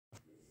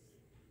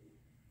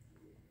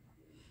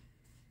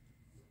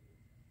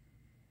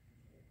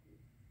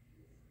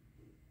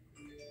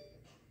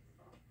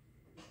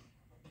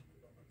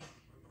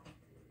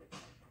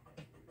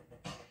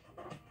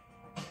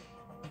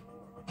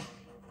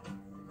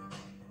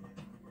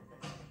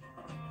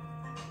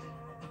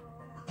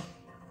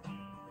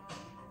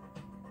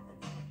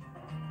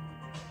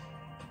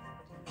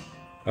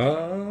Ah,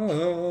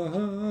 ah,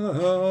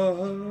 ah,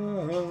 ah.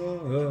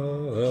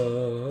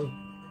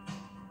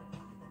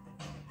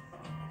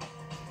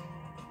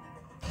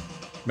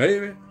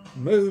 Maybe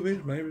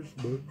movies, maybe it's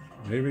books,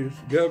 maybe it's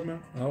the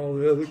government, all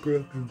the other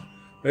corruption.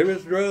 Maybe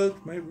it's drugs,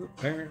 maybe the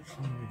parents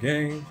and the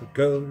gangs, the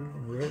colors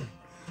and the red.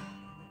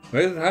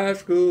 Maybe it's high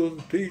schools,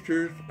 the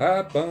teachers, the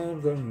pipe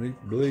bombs underneath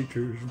the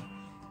bleachers.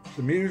 It's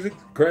the music,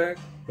 the crack,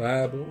 the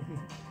Bible.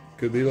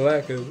 Could be the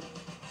lack of it.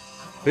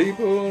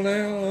 People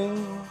now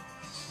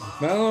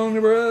smile on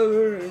your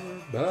brother,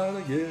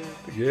 everybody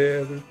get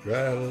together,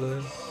 try to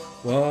love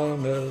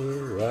one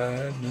another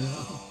right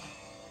now.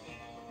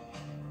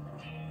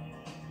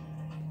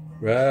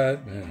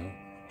 Right now.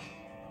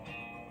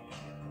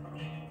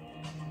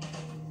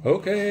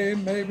 Okay,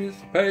 maybe it's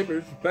the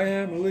papers, the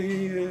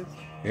family, it's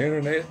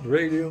internet, the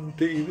radio, and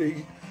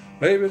TV.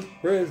 Maybe it's the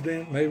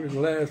president, maybe it's the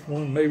last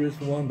one, maybe it's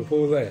the one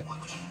before that.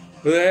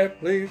 But the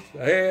athletes,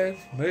 the ads,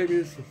 maybe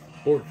it's the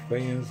sports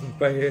fans and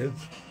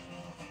fads.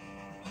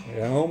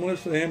 The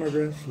homeless, the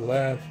immigrants, the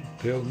lives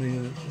tell me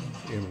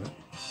it's imminent.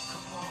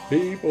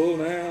 People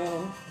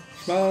now,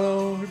 smile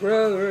on your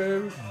brother,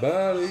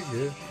 everybody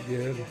get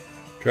together.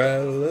 Try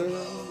to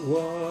love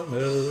one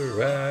another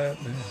right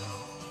now.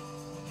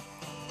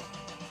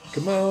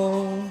 Come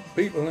on,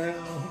 people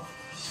now,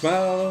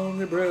 smile on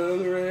your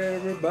brother,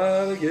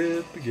 everybody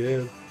get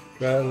together.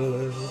 Try to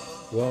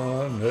love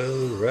one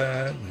another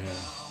right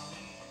now.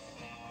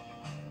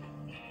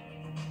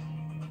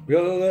 We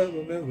gotta love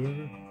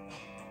another.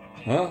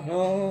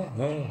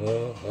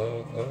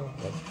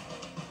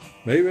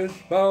 Maybe it's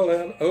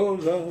fallout,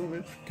 ozone,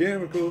 it's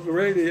chemicals, the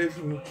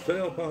radiation, the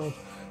cell phones.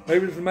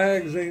 Maybe it's the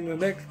magazine, the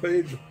next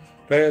page,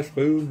 fast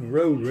food and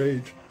road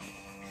rage.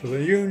 So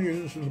the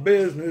unions and the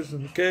business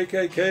and the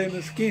KKK and the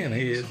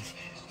skinheads.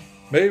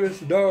 Maybe it's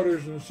the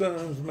daughters and the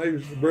sons, maybe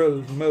it's the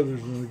brothers and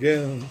mothers and the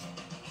guns.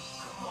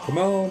 Come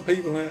on,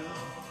 people now,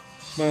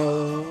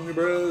 smile on your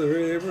brother,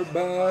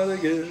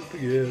 everybody get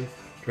together.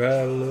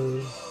 Try to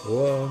love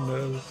one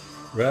another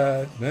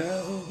right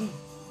now.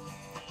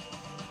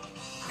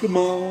 Come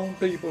on,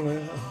 people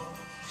now,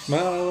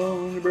 smile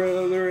on your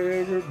brother,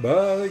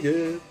 everybody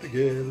get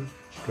together.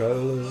 Try to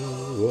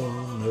love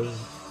one another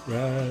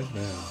right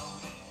now.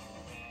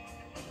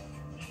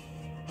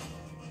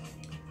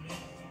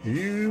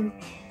 You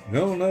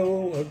don't know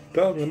what I'm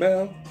talking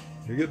about,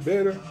 you get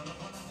better.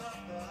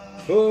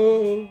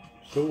 Oh,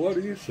 so what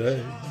do you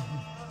say?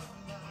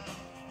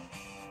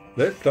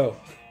 Let's talk.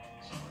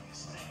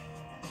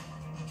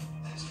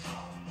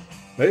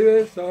 Maybe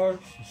it's the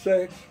arts, the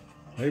sex,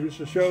 maybe it's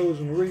the shows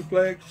and the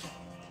reflex.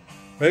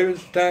 Maybe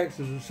it's the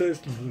taxes, the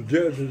systems, the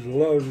judges, the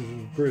lawyers,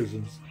 and the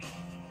prisons.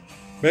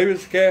 Maybe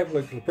it's the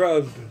Catholics, the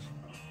Protestants,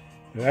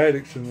 the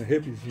addicts and the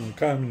hippies and the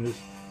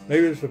communists.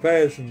 Maybe it's the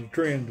fashion, the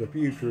trend, the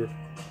future.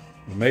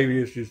 Or maybe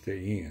it's just the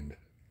end.